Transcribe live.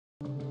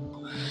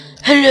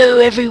Hello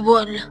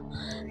everyone,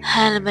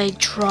 Anime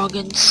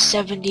Dragon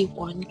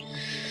 71,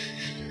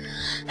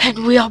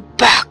 and we are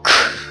back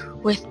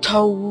with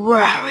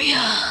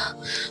Terraria.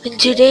 And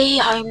today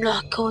I'm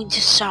not going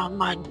to sound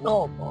my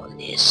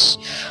normalness.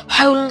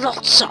 I will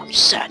not sound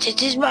sad.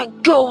 It is my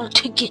goal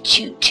to get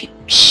you to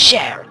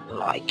share and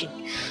like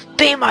and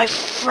be my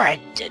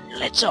friend, and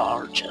let's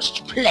all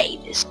just play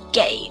this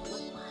game.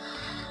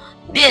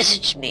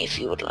 Message me if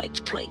you would like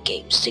to play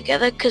games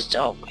together, cause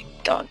oh my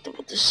god,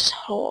 this is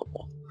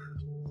horrible.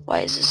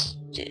 Why is this?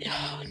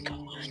 Oh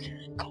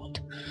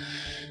god.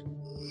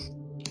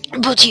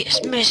 But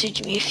yes,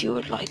 message me if you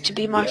would like to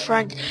be my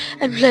friend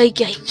and play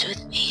games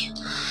with me.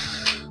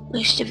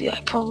 Most of you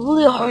I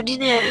probably already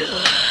know.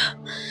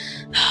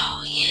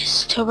 Oh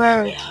yes,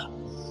 Terraria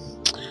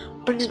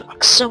brings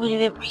back so many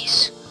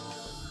memories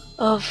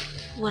of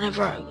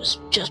whenever I was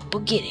just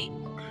beginning.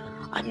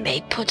 I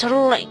may put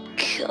a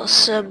link or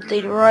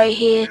something right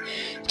here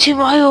to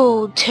my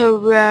old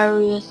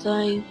Terraria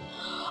thing.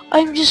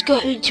 I'm just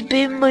going to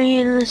be me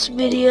in this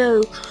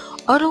video.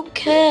 I don't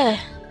care.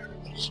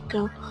 Just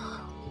go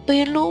be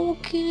a normal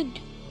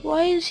kid.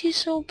 Why is he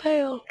so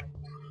pale?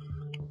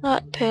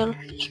 Not pale,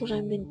 that's what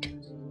I meant.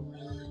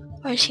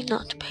 Why is he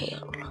not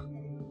pale?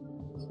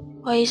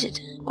 Why is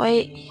it?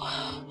 Why?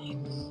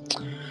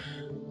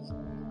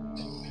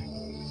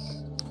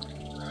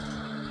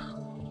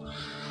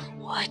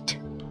 What?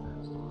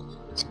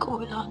 What's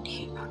going on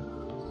here?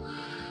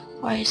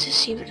 Why is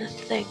this even a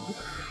thing?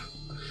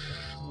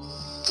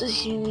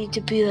 Does he need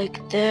to be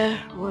like there?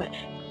 What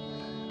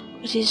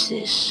is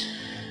this?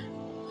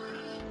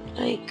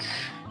 Like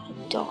a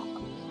dark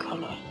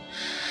color?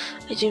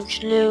 I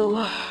don't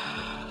know.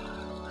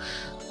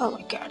 Oh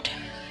my god.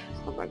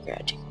 Oh my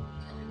god.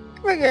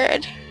 Oh my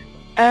god.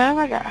 Oh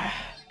my god.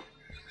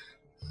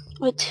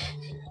 What?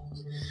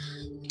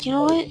 You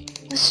know what?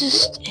 Let's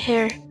just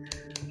here.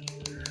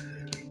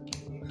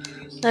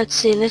 Let's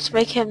see. Let's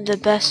make him the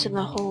best in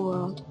the whole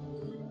world.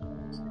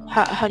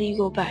 How do you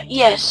go back?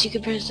 Yes, you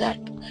can press that.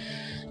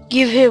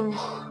 Give him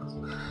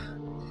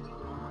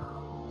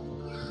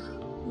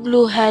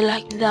blue hair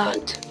like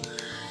that.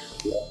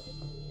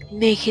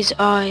 Make his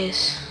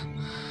eyes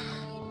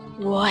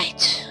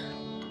white.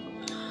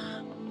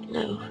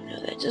 No,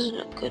 that doesn't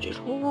look good at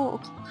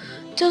all.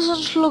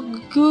 Doesn't look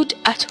good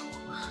at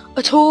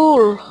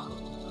all.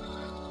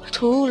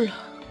 At all.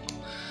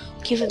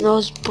 Give him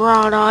those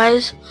brown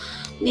eyes.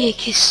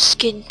 Make his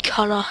skin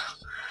color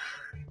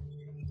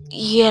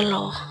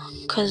yellow.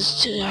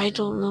 Cause I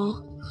don't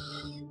know.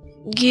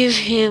 Give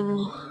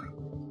him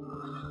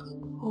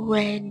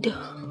red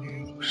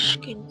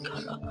skin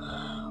color.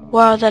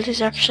 Wow, that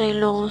is actually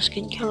normal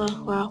skin color.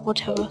 Wow,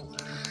 whatever.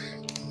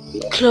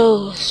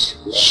 Clothes,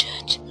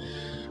 shirt.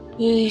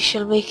 We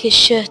shall make his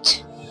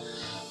shirt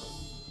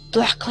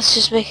black. Let's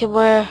just make him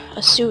wear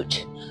a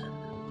suit,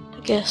 I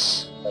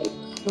guess.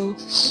 No,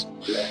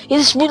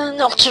 this will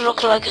not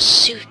look like a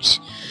suit,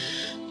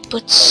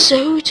 but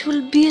so it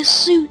will be a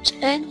suit,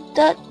 and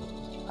that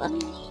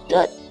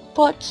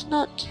part's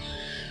not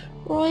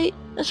right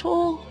at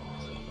all.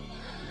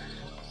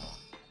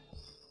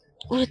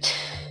 What?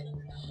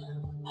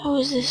 How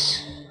is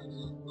this?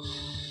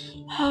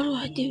 How do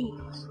I do?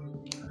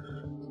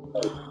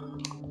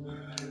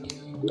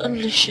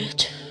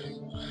 Undershirt.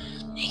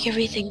 Make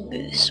everything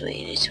move this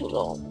way and it will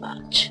all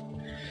match.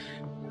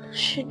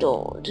 Should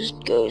all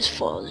just go as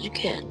far as you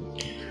can.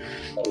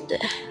 The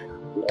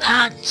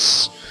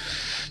pants.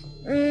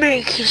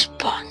 Make his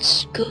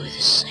pants go the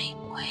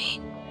same way.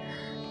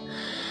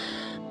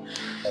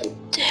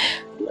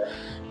 There.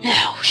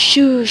 Now,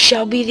 shoes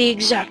shall be the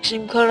exact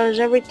same color as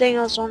everything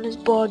else on his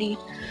body,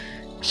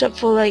 except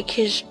for like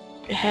his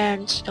hair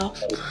and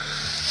stuff.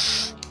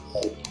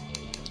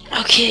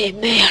 Okay,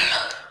 male.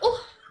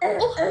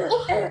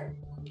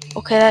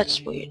 Okay, that's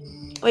weird.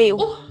 Wait,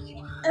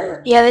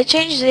 yeah, they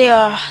changed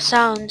the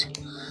sound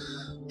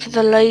for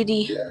the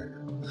lady.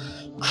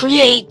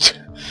 Create.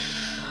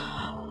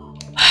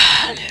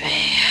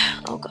 Anyway,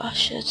 oh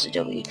gosh, that's a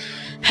W.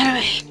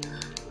 Anyway,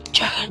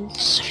 Dragon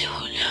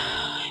 71.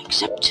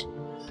 Accept.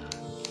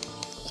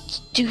 Let's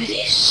do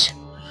this.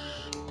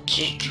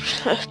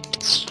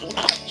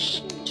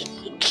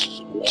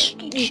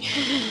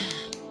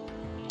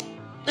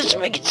 Let's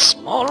make it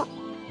small.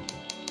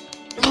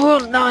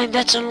 World 9,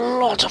 that's a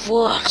lot of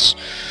words.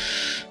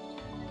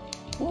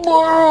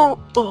 World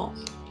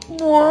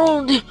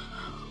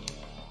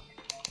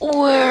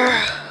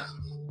where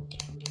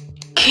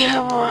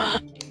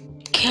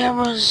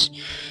cameras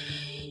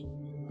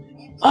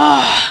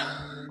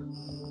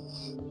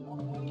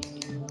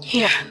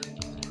here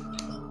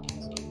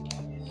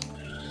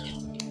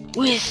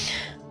with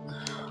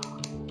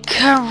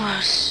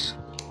cameras.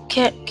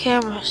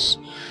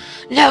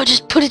 Now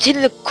just put it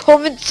in the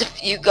comments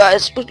if you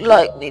guys would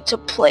like me to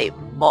play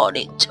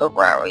modding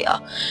Terraria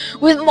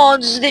with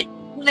mods that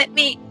let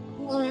me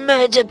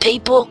murder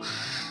people.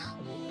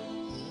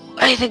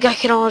 I think I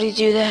can already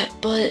do that,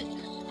 but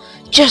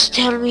just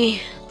tell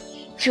me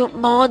if you want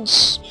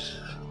mods.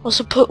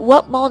 Also put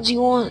what mods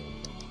you want.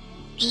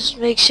 Just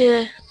make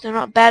sure they're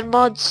not bad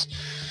mods,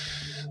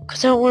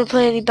 Cause I don't want to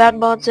play any bad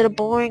mods that are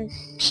boring.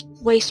 Just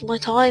waste my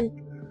time.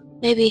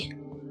 Maybe.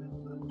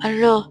 I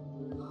don't know.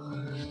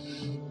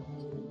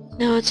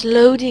 Now it's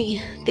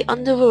loading the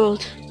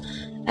underworld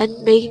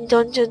and making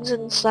dungeons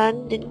and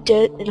sand and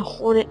dirt and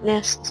hornet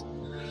nests.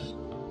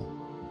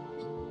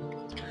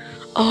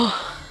 Oh.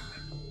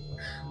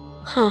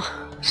 Huh.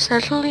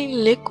 Settling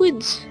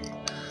liquids.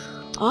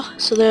 Ah,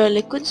 so there are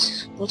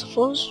liquids,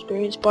 waterfalls,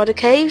 green spider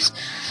caves.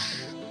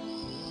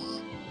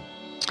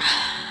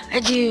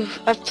 And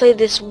I've played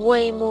this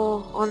way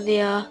more on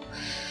the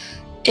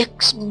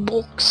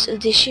Xbox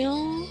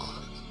edition.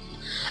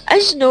 I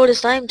just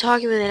noticed I am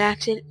talking with an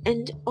accent,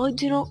 and I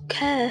do not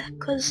care,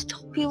 because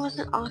talking with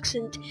an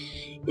accent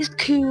is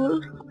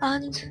cool,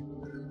 and,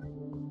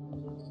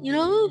 you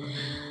know,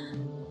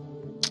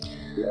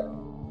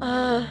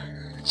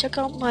 check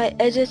out my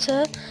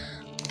editor,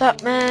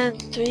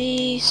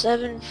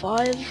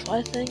 Batman375,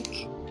 I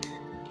think.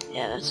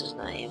 Yeah, that's his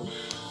name.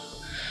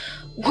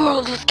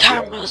 World with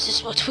Cameras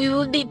is what we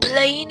will be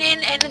playing in,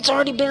 and it's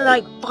already been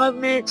like 5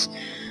 minutes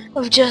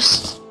of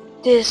just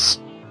this,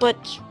 but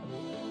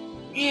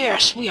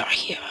yes, we are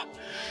here.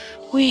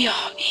 We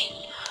are in.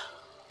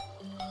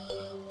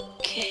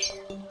 Okay.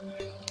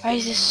 Why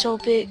is this so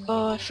big?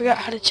 Oh, I forgot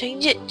how to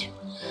change it.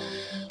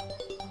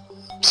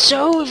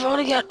 So, we've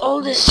already got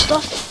all this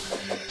stuff.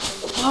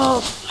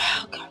 Oh,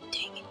 god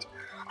dang it.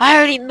 I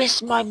already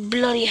missed my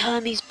bloody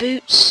Hermes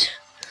boots.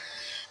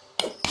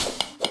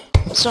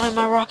 Sorry,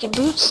 my rocking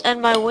boots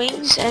and my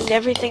wings and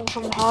everything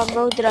from hard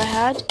mode that I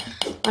had.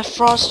 My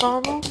frost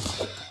armor.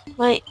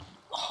 My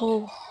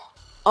whole...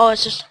 Oh,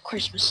 it's just a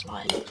Christmas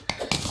slime.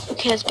 Who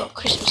cares about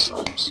Christmas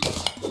slimes?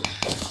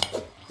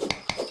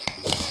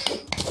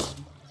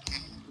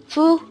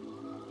 Foo.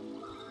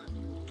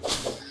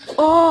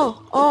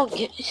 Oh,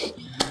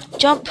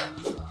 jump.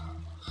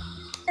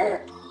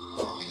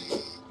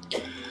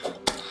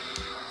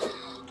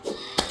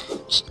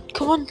 Just,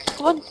 come on,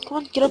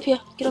 get up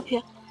here,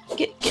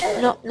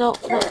 no,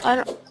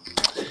 I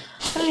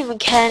don't even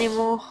care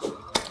anymore.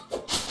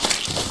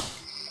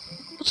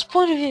 What's the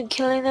point of you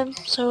killing them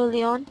so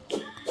early on?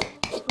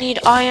 Need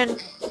iron.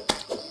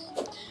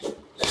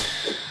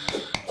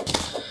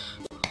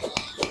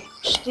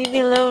 Just leave me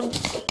alone.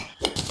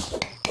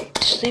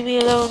 Just leave me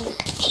alone.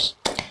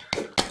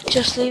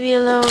 Just leave me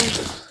alone.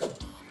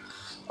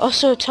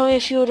 Also, tell me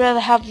if you would rather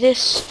have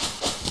this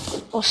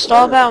or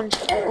Starbound,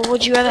 or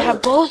would you rather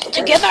have both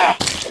together?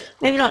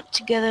 Maybe not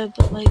together,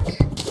 but like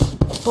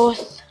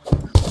both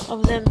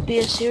of them be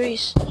a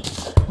series.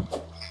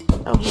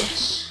 Oh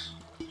yes.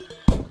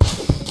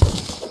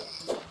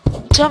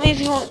 Tell me if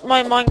you want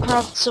my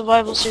Minecraft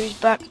survival series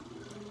back.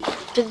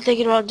 Been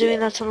thinking about doing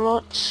that a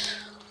lot.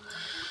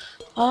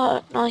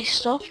 Nice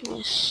stuff.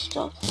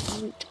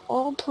 Loot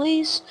all,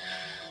 please.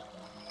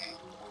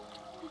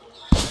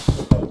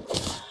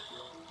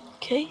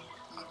 Okay.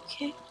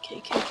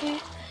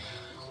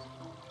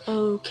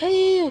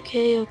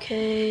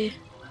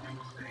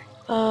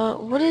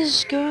 What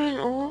is going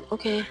on?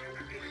 Okay.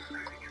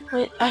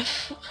 Wait,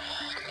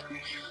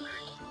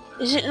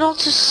 is it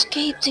not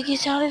escape to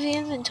get out of the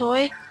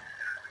inventory?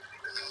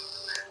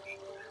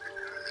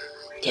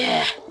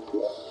 Yeah.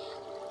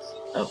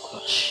 Oh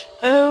gosh.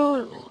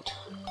 Oh lord.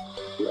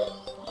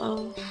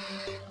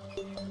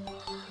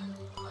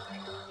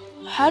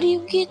 How do you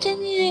get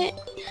in it?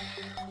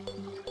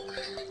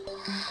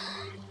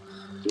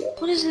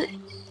 What is it?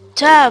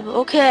 Tab.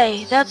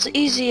 Okay, that's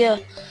easier.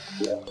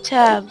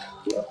 Tab.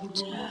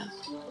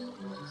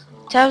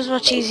 Tab's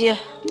much easier.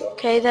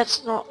 Okay,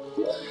 that's not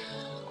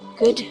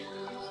good.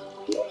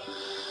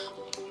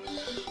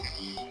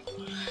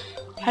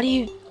 How do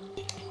you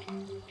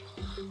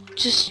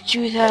just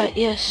do that?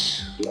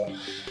 Yes.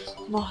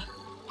 My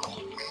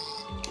God.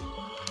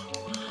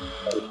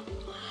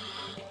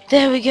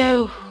 There we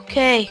go.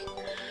 Okay.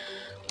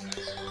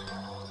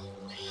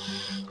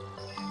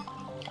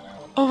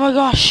 Oh my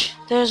gosh,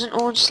 there's an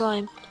orange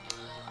slime.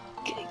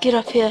 Get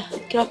up here,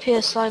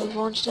 slime of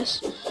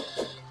orangeness.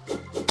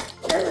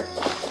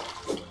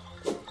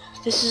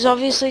 This is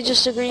obviously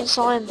just a green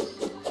slime,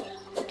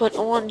 but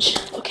orange.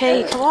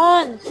 Okay, come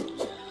on.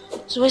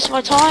 It's a waste of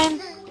my time.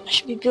 I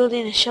should be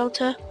building a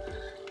shelter,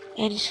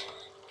 and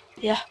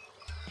yeah.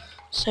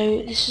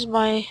 So this is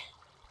my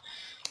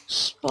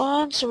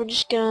spawn. So we're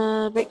just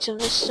gonna break some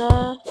of this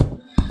stuff.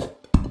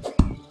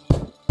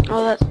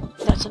 Oh,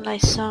 that's a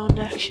nice sound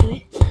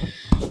actually.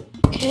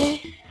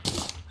 Okay.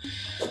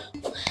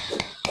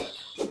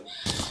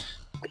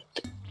 Get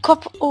the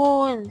copper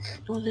ore and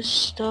all this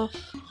stuff.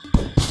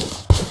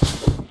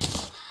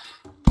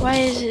 Why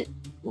is it?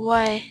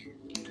 Why?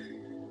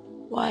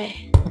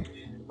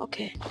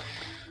 Okay.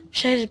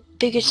 Wish I had a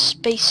bigger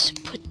space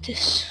to put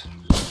this.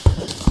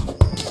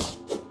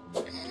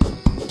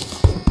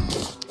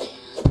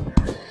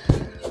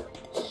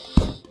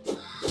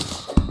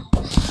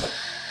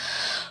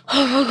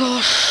 Oh my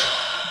gosh.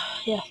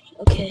 Yeah,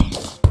 okay.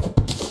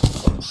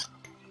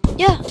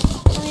 Yeah,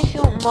 tell me if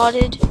you want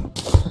modded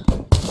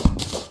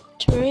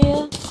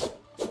Terraria.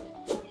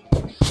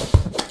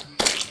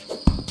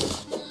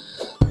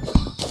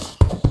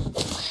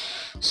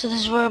 So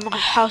this is where my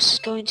house is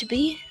going to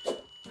be.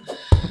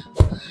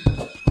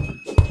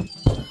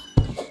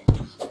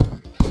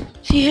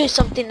 If you hear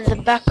something in the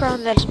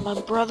background, that is my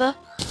brother,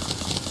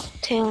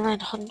 Tail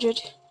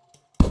 900,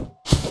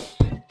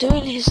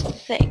 doing his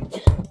thing.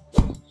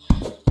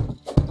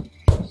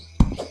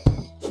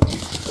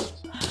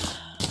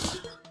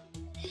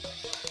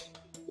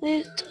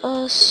 Let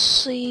us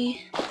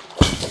see.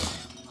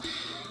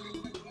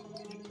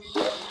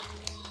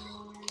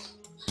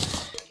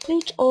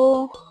 Loot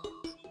all.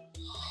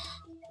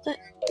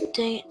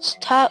 Dang, it's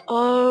tap.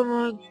 Oh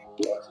my.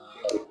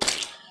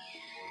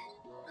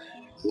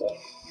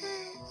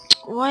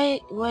 Why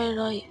did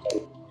I?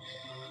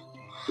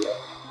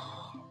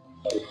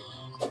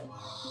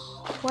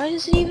 Why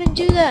does it even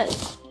do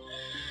that?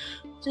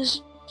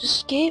 Just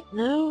escape?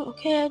 No?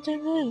 Okay, I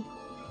don't know.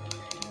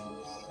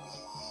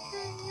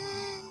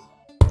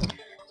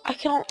 I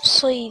cannot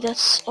see,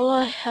 that's all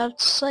I have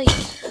to say.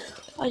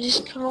 I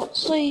just cannot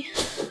see.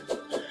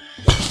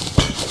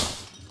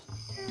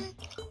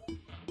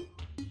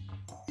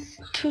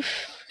 Poof.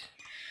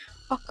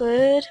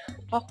 Awkward.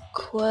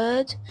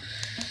 Awkward.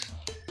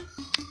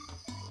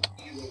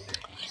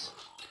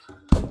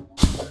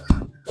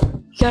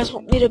 You guys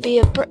want me to be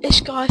a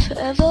British guy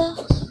forever?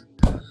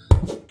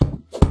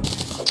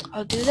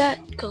 I'll do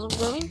that, because I'm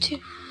going to.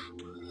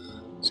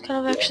 It's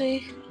kind of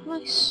actually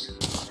nice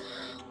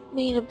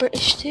being a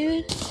British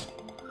dude.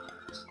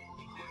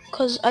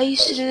 Because I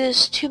used to do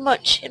this too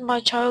much in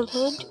my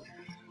childhood.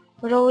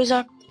 Would always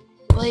act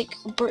like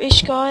a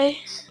British guy.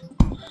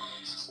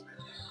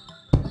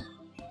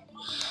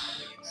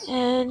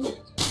 And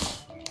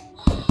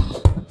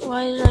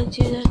why did I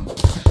do that?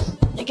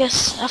 I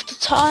guess after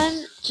time,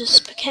 it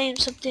just became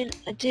something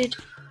I did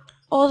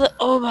all the.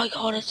 Oh my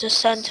god, it's a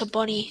Santa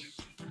bunny.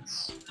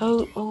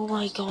 Oh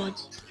my god.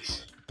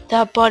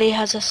 That bunny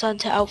has a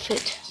Santa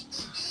outfit.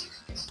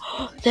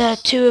 There are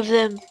two of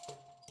them.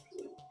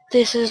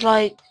 This is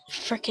like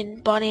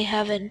freaking bunny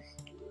heaven.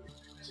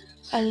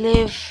 I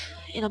live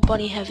in a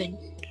bunny heaven.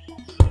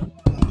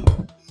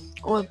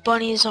 Where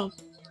bunnies are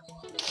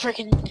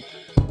freaking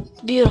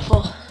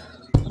beautiful.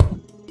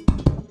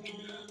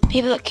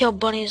 People that kill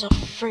bunnies are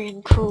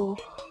freaking cruel.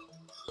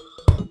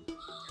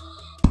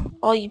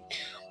 All you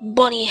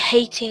bunny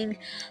hating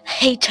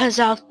haters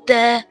out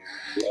there,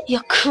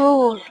 you're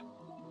cruel.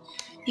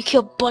 You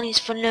kill bunnies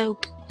for no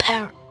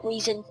apparent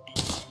reason.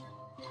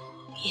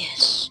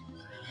 Yes.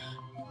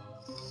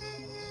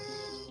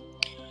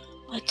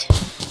 What?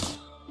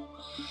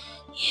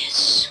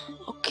 Yes.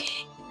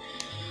 Okay.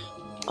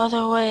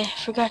 Other way. I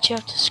forgot you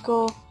have to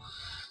scroll.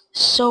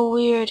 So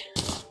weird.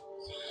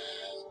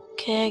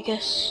 Okay, I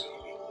guess.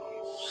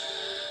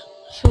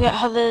 I forgot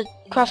how the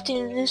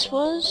crafting in this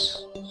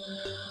was.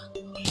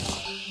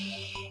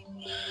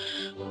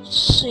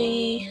 Let's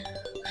see.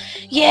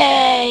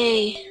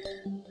 Yay!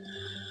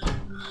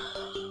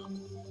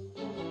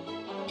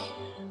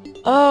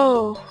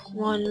 Oh,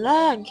 one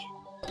lag.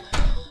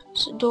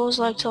 So doors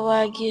like to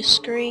lag your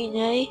screen,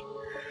 eh?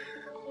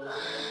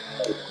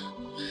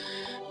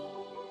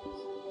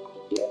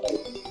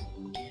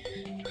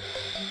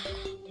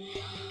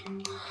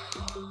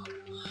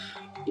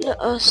 Let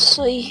us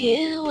see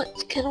here,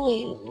 what can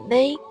we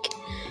make?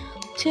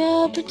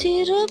 Tap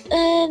it up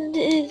and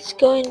it's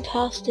going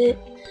past it.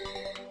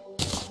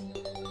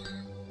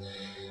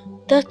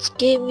 That's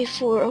gave me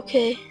 4,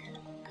 okay.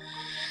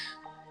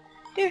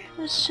 Here,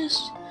 let's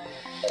just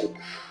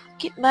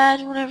get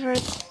mad whenever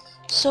it's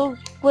so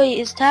wait,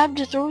 is tab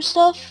to throw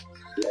stuff?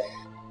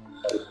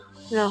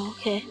 No,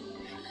 okay.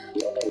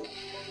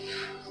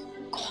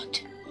 God.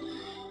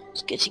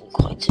 It's getting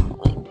quite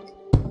annoying.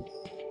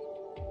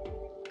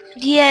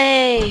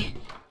 Yay!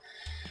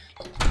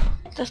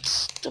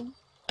 That's the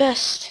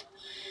best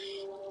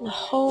in the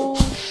whole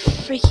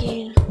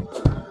freaking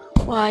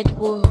wide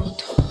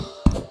world.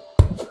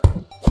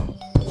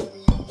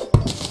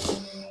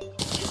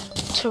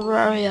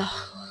 Terraria.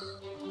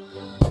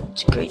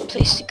 It's a great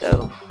place to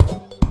go.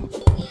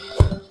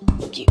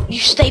 You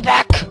stay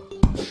back!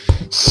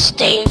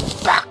 Stay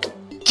back,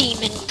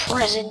 demon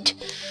present.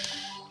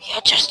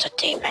 You're just a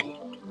demon.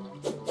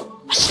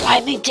 A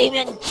slimy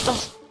demon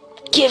of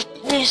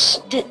giftness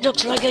that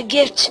looks like a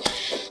gift.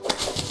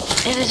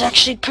 And it's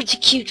actually pretty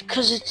cute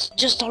because it's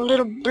just a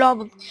little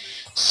blob of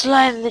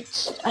slime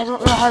that's... I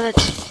don't know how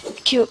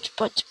that's cute,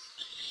 but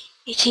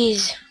it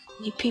is.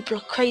 You people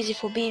are crazy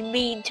for being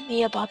mean to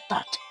me about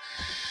that.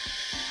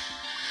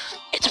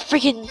 It's a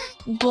freaking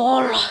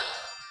ball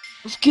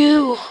of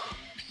goo.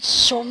 It's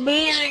so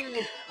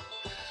amazing.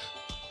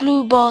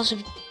 Blue balls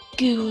of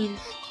goo and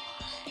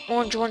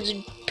orange ones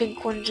and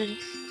pink ones and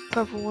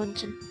purple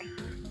ones and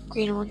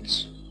green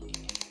ones.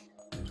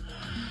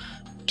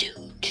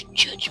 Don't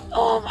judge me.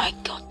 Oh my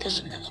god, there's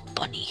another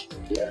bunny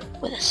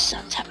with a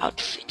Santa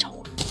outfit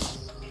on.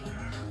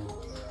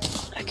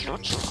 I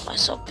cannot let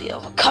myself be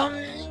overcome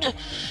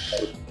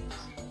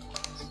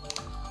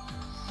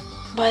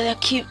by their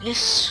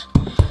cuteness.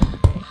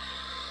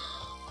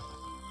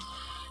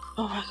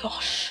 Oh my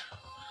gosh.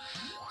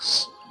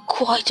 It's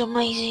quite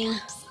amazing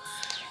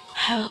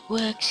how it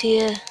works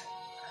here.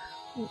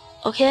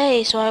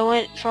 Okay, so I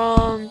went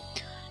from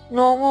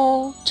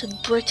normal to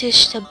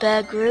British to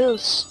Bear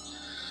Grylls.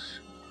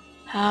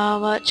 How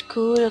much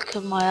cooler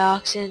could my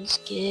accents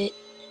get?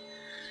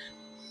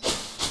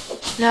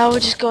 Now we're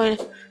just going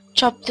to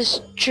chop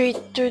this tree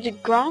through the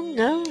ground?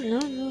 No,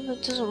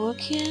 that doesn't work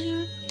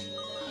here.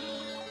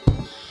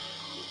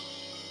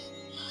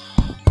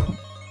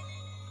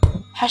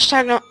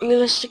 Hashtag not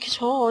realistic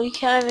at all. You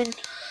can't even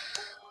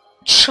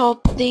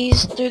chop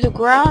these through the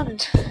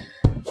ground.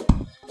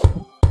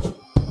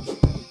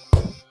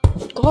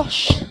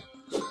 Gosh.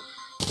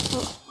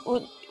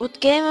 What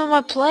game am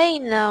I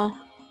playing now?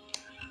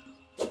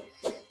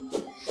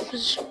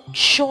 It's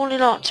surely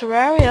not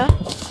Terraria.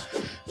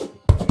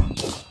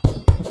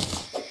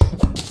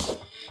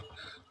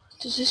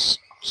 Does this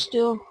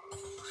still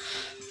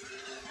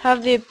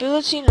have the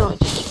ability? No, it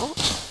does not.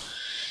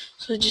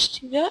 So just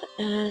do that,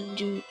 and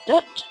do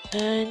that,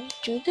 and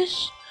do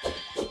this.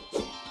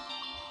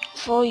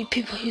 For all you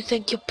people who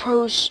think you're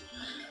pros,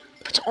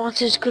 but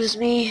aren't as good as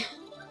me,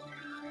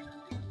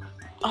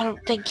 I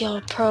don't think you're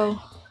a pro.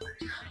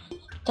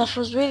 That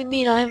was really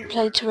mean. I haven't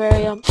played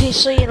Terraria on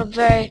PC in a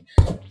very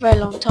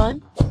long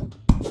time.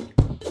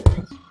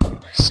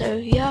 So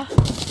yeah.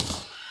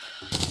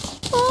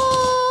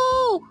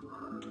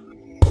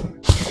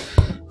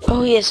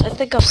 Oh yes, I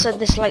think I've said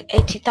this like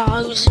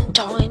 80,000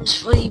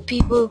 times for you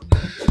people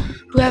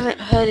who haven't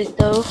heard it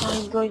though.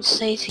 I'm going to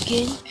say it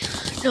again.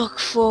 Look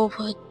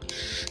forward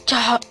to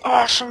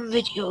awesome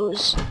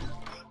videos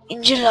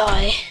in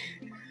July,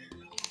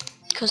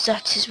 because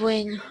that is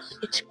when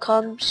it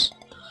comes.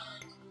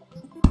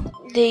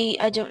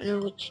 I don't know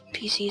which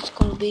PC it's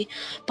gonna be,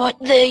 but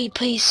the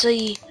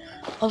PC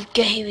of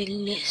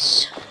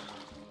gamingness.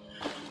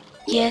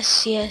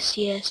 Yes,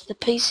 the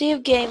PC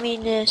of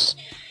gamingness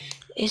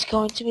is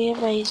going to be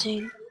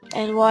amazing.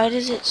 And why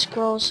does it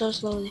scroll so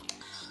slowly?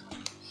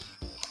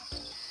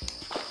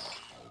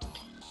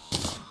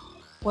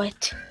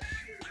 What?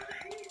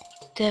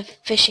 They're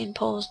fishing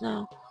poles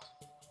now.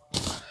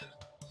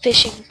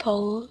 Fishing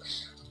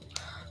poles.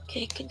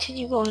 Okay,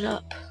 continue going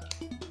up.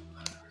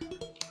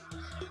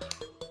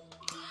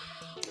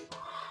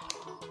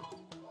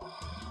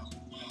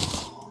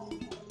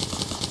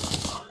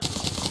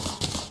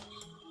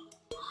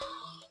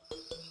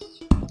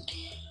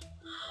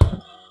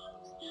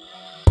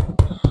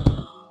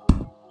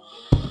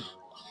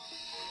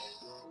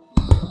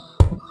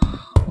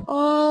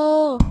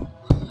 Oh,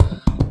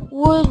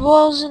 wood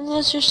walls in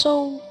this are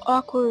so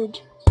awkward.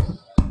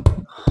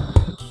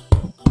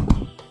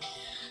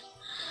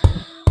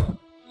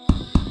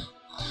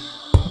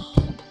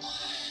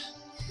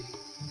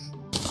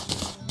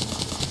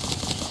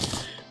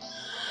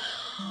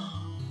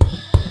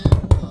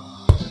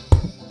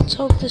 Let's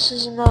hope this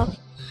is enough.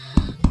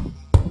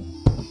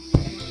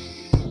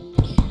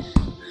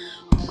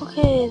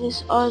 Okay,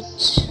 this ought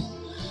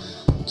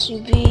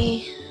to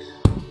be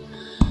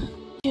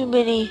too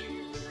many.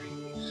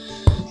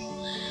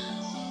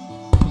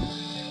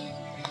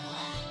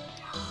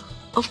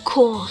 Of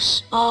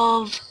course,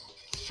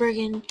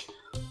 friggin'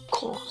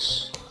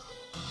 course.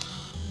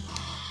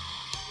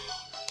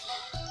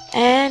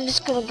 And it's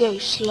gonna go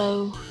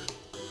slow.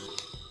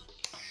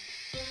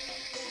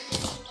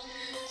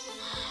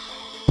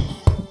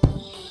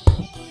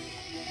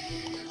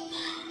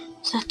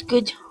 Is that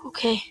good?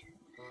 Okay.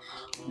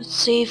 Let's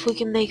see if we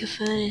can make a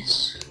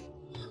furnace.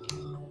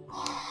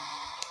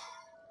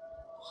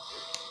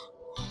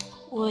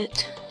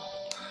 What?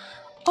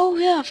 Oh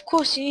yeah, of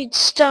course you need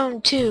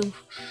stone too.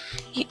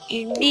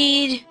 You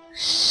need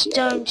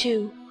stone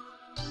too.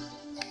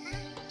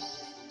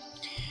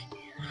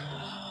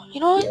 You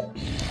know what?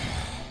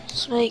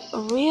 Let's make a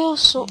real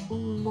oh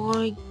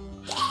my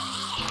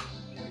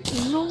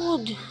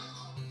lord.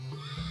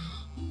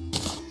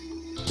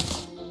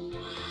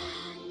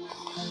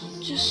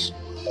 Just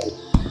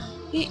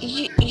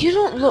you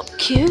don't look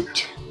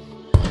cute.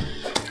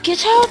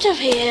 Get out of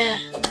here.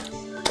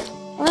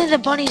 Only the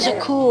bunnies are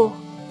cool.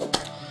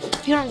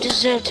 You don't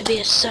deserve to be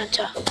a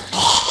Santa.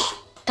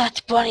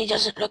 That bunny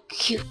doesn't look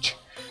cute.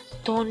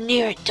 The one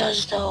near it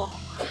does though.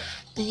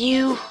 And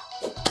you,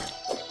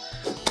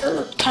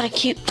 kinda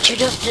cute, but you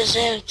don't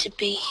deserve to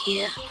be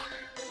here.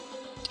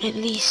 At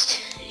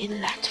least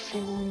in that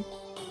form.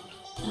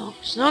 No,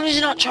 as long as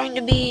you're not trying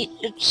to be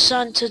a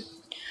Santa,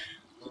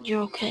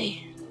 you're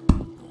okay.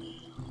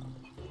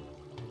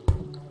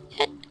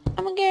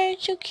 I'm a girl,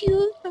 so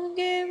cute. I'm a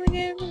girl, I'm a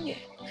girl, I'm a girl.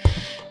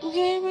 I'm a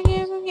girl, I'm a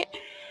girl, I'm a girl.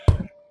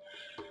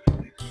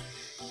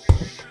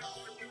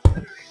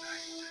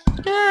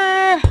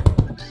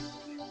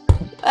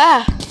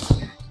 Ah!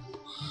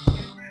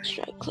 Let's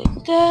right click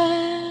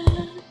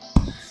that.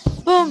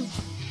 Boom!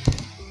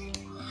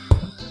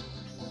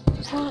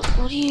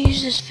 What do you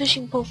use this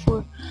fishing pole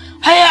for?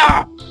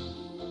 Hiya!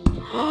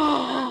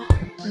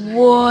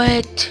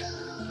 What?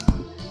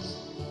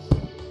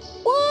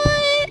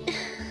 What?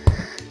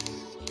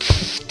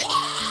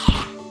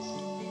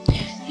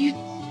 You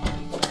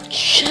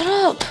shut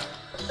up!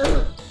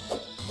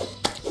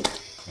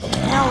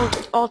 Now we're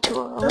all to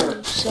our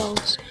own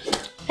selves.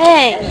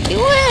 Hey, you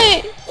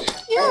wait!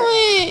 You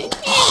wait!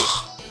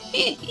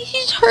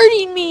 He's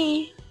hurting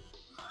me.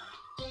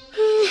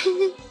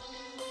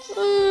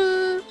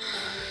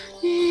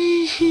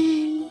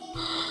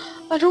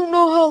 I don't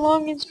know how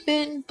long it's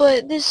been,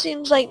 but this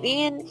seems like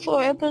the end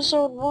for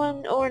episode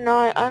 1 or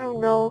not. I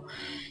don't know.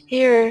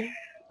 Here,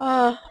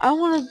 I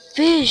want to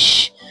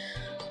fish.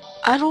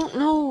 I don't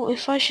know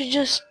if I should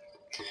just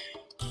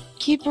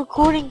keep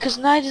recording because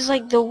night is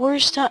like the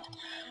worst time.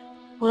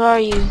 What are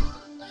you?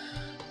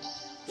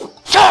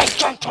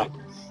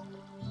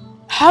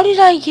 How did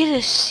I get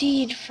a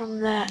seed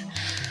from that?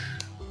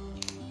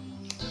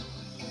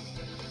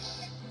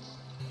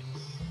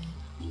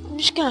 I'm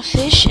just gonna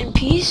fish in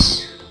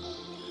peace.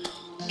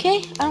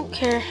 Okay, I don't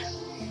care.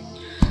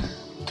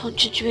 Don't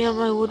judge me on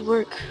my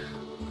woodwork.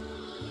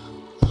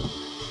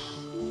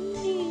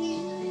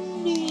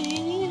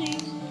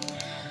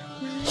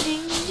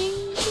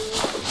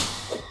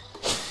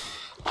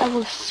 I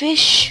will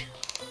fish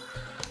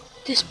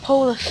this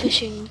pole of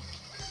fishing.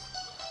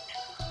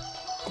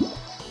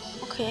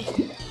 Okay.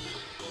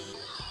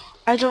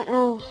 I don't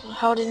know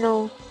how to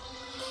know.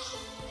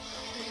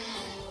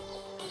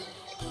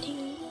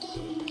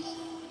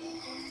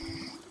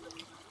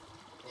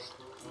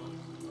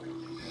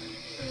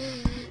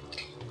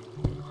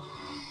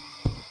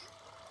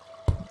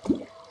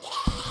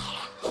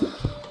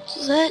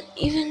 Does that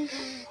even...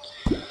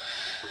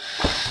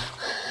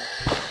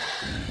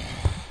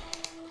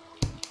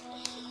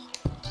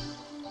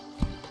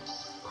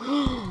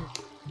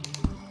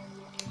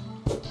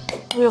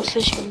 Real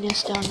fishing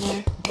nest down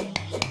there.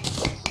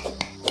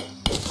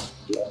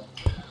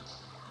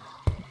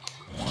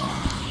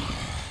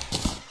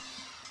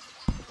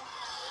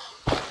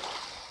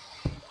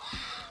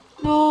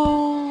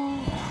 No,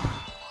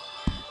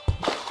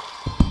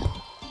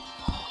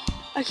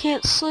 I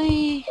can't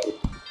see.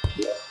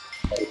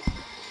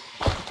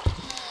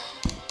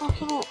 I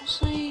cannot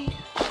see.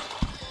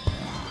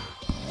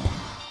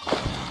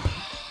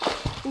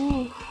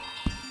 Ooh.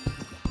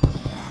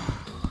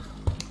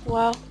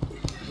 Wow.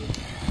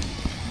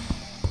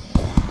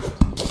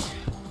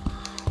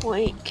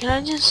 Wait, can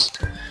I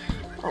just...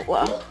 Oh,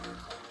 wow.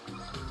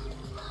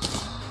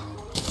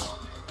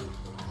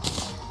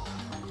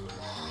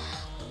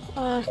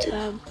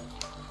 Tab.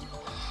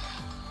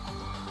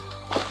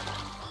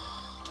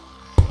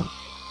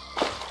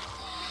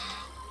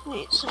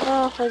 Wait, so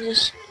now if I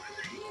just...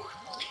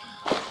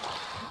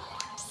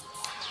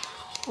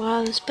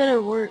 Wow, this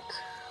better work.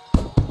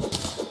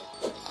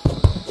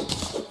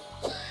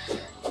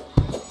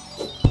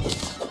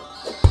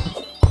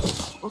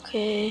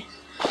 Okay.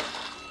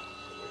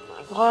 Oh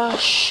my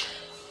gosh.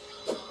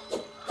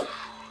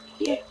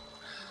 Here.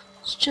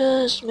 Let's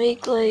just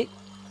make like...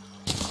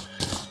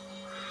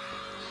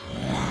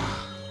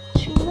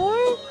 2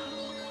 more?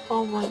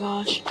 Oh my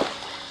gosh.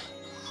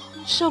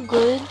 So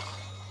good.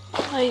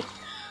 Like,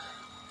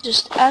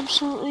 just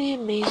absolutely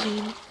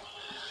amazing.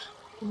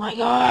 Oh my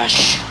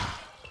gosh.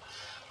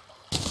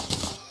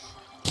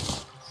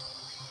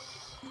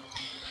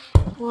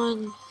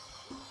 One,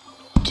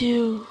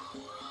 two,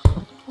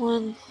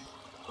 one.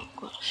 Oh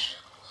gosh.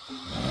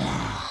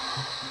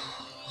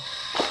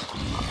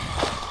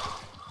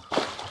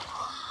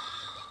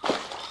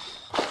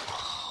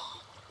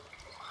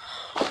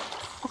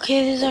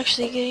 Okay, this is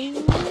actually getting...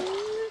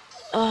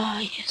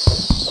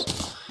 yes.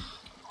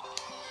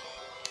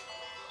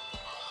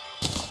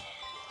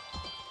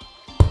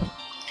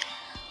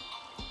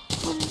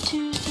 One,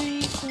 two,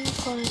 three, four,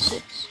 five,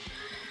 six.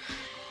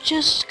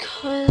 Just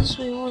cause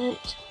we want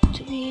it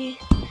to be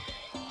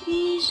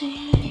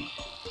easy.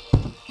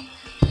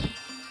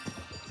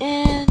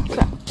 And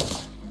crap.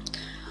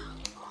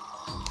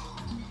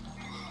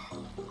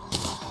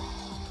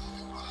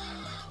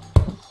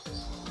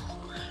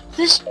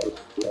 This...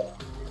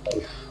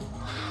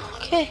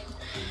 Okay.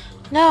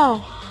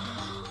 Now.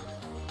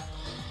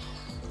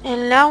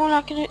 And now we're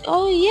not gonna...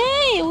 Oh,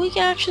 yay! We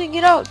can actually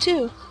get out,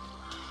 too.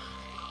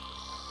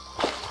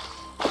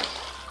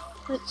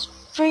 Let's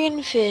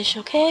friggin' fish,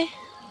 okay?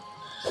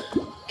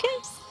 Okay.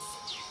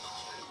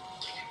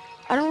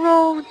 I don't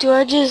know. Do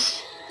I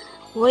just...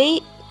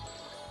 wait?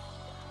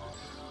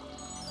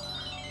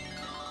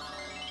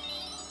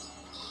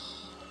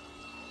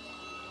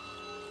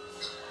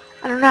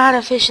 I don't know how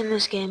to fish in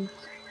this game.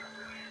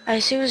 I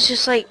assume it's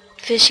just like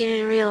fishing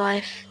in real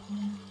life.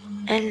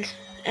 And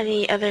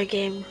any other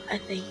game, I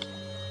think.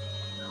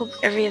 Hope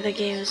every other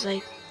game is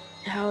like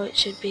how it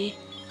should be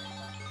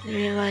in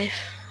real life.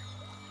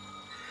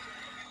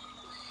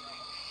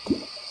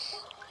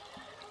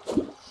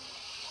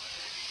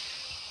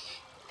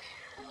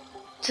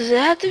 Does it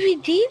have to be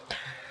deep?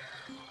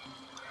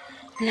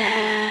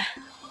 Nah.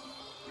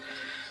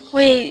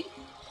 Wait,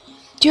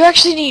 do you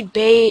actually need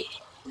bait?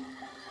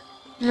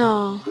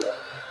 No.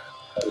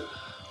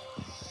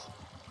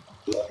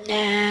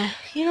 Nah,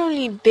 you don't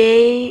need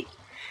bait.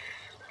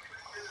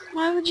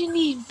 Why would you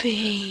need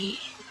bait?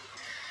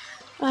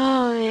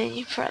 Oh man,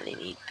 you probably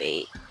need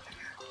bait.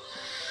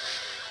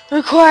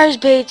 Requires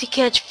bait to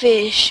catch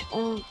fish.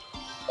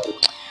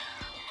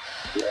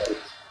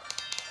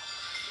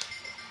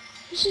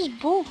 This is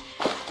bull.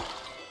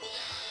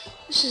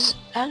 This is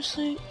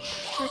absolute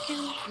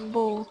freaking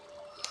bull.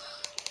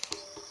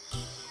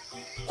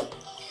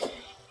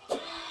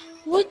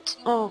 What?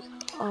 Oh,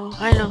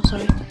 I know,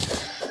 sorry.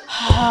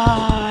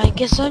 I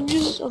guess I'm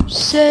just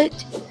upset.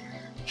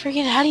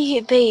 Freaking, how do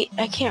you get bait?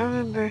 I can't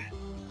remember.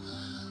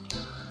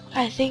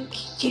 I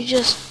think you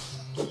just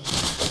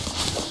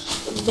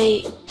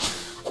bait.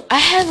 I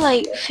had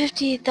like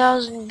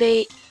 50,000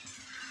 bait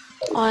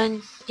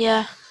on,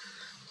 yeah.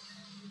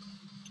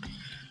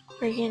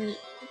 Freaking,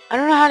 I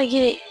don't know how to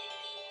get it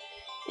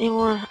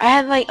anymore. I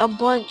had like a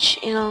bunch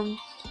in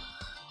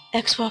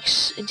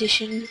Xbox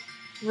edition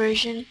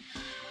version.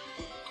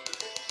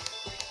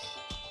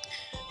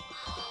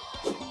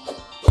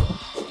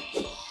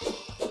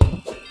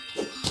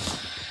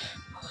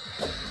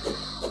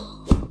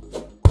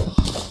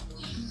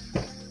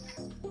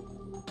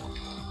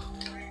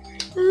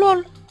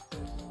 LOL.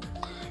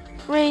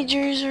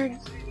 Ragers are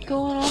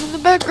going on in the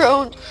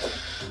background.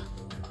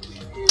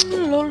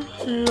 LOL,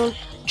 lol.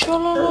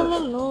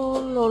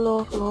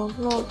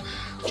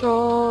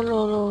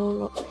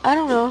 I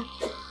don't know.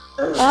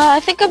 I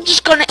think I'm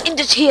just gonna end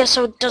it here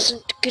so it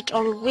doesn't get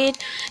all weird.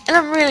 And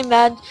I'm really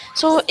mad.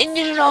 So I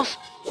ended it off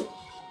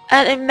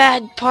at a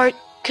mad part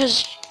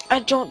because I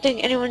don't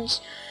think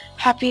anyone's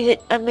happy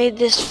that I made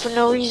this for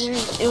no reason.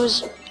 It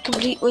was a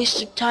complete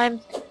waste of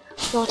time.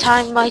 Your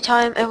time, my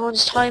time,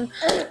 everyone's time,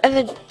 and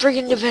the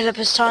friggin'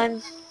 developer's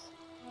time.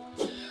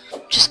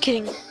 Just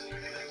kidding.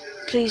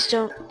 Please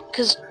don't,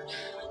 because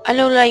I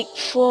know like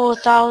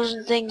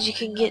 4,000 things you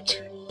can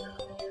get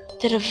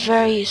that are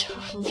very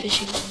useful from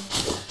fishing.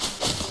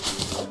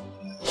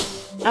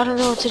 I don't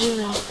know what to do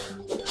now.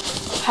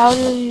 How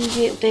do you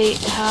get bait?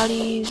 How do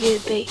you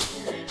get bait?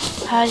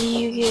 How do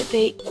you get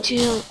bait?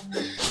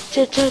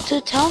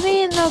 Tell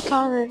me in the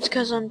comments,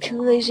 because I'm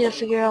too lazy to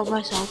figure out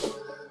myself.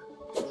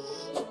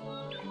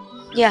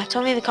 Yeah,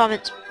 tell me in the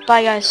comments.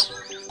 Bye, guys.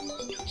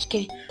 Just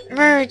kidding.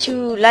 Remember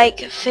to like,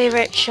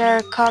 favorite,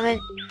 share,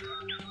 comment.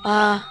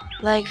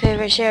 Like,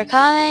 favorite, share,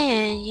 comment,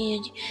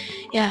 and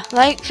yeah,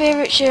 like,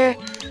 favorite, share,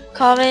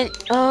 comment.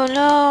 Oh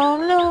no,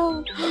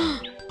 no.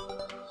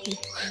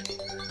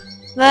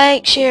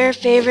 Like, share,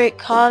 favorite,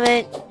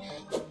 comment.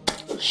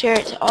 Share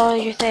it to all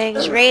your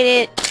things.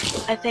 Rate it.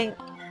 I think.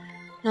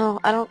 No,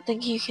 I don't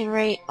think you can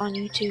rate on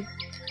YouTube.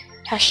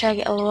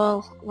 Hashtag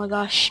LOL. Oh my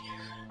gosh.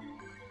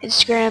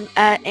 Instagram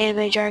at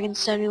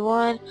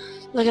AnimeJargon71.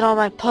 Look at all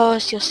my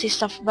posts. You'll see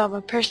stuff about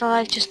my personal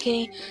life. Just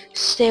kidding.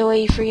 Stay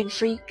away, you freaking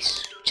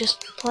freaks.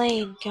 Just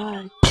playing.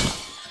 God,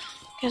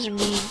 you guys are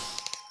mean.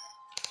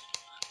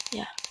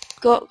 Yeah,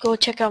 go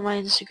check out my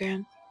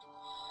Instagram.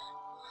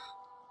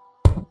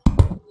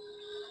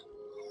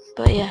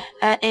 But yeah,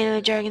 at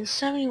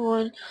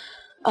AnimeJargon71.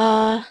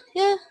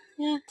 Yeah,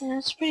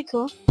 it's pretty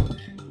cool.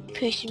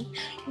 Patient.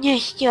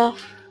 Yes, yeah.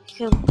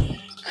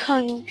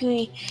 Come to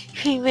me.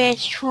 Pretty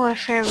much for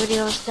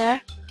videos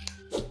there.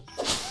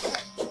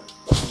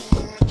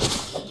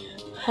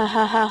 Ha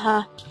ha ha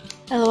ha.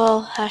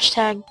 LOL.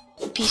 Hashtag.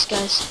 Peace,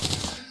 guys.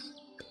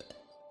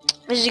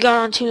 This has gone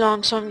on too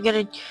long, so I'm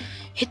gonna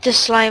hit the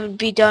slime and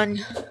be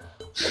done.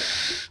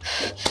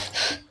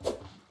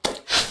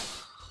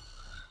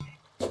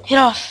 Hit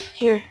off.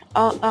 Here.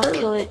 I'll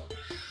kill it.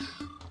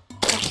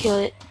 I'll kill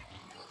it.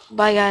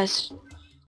 Bye, guys.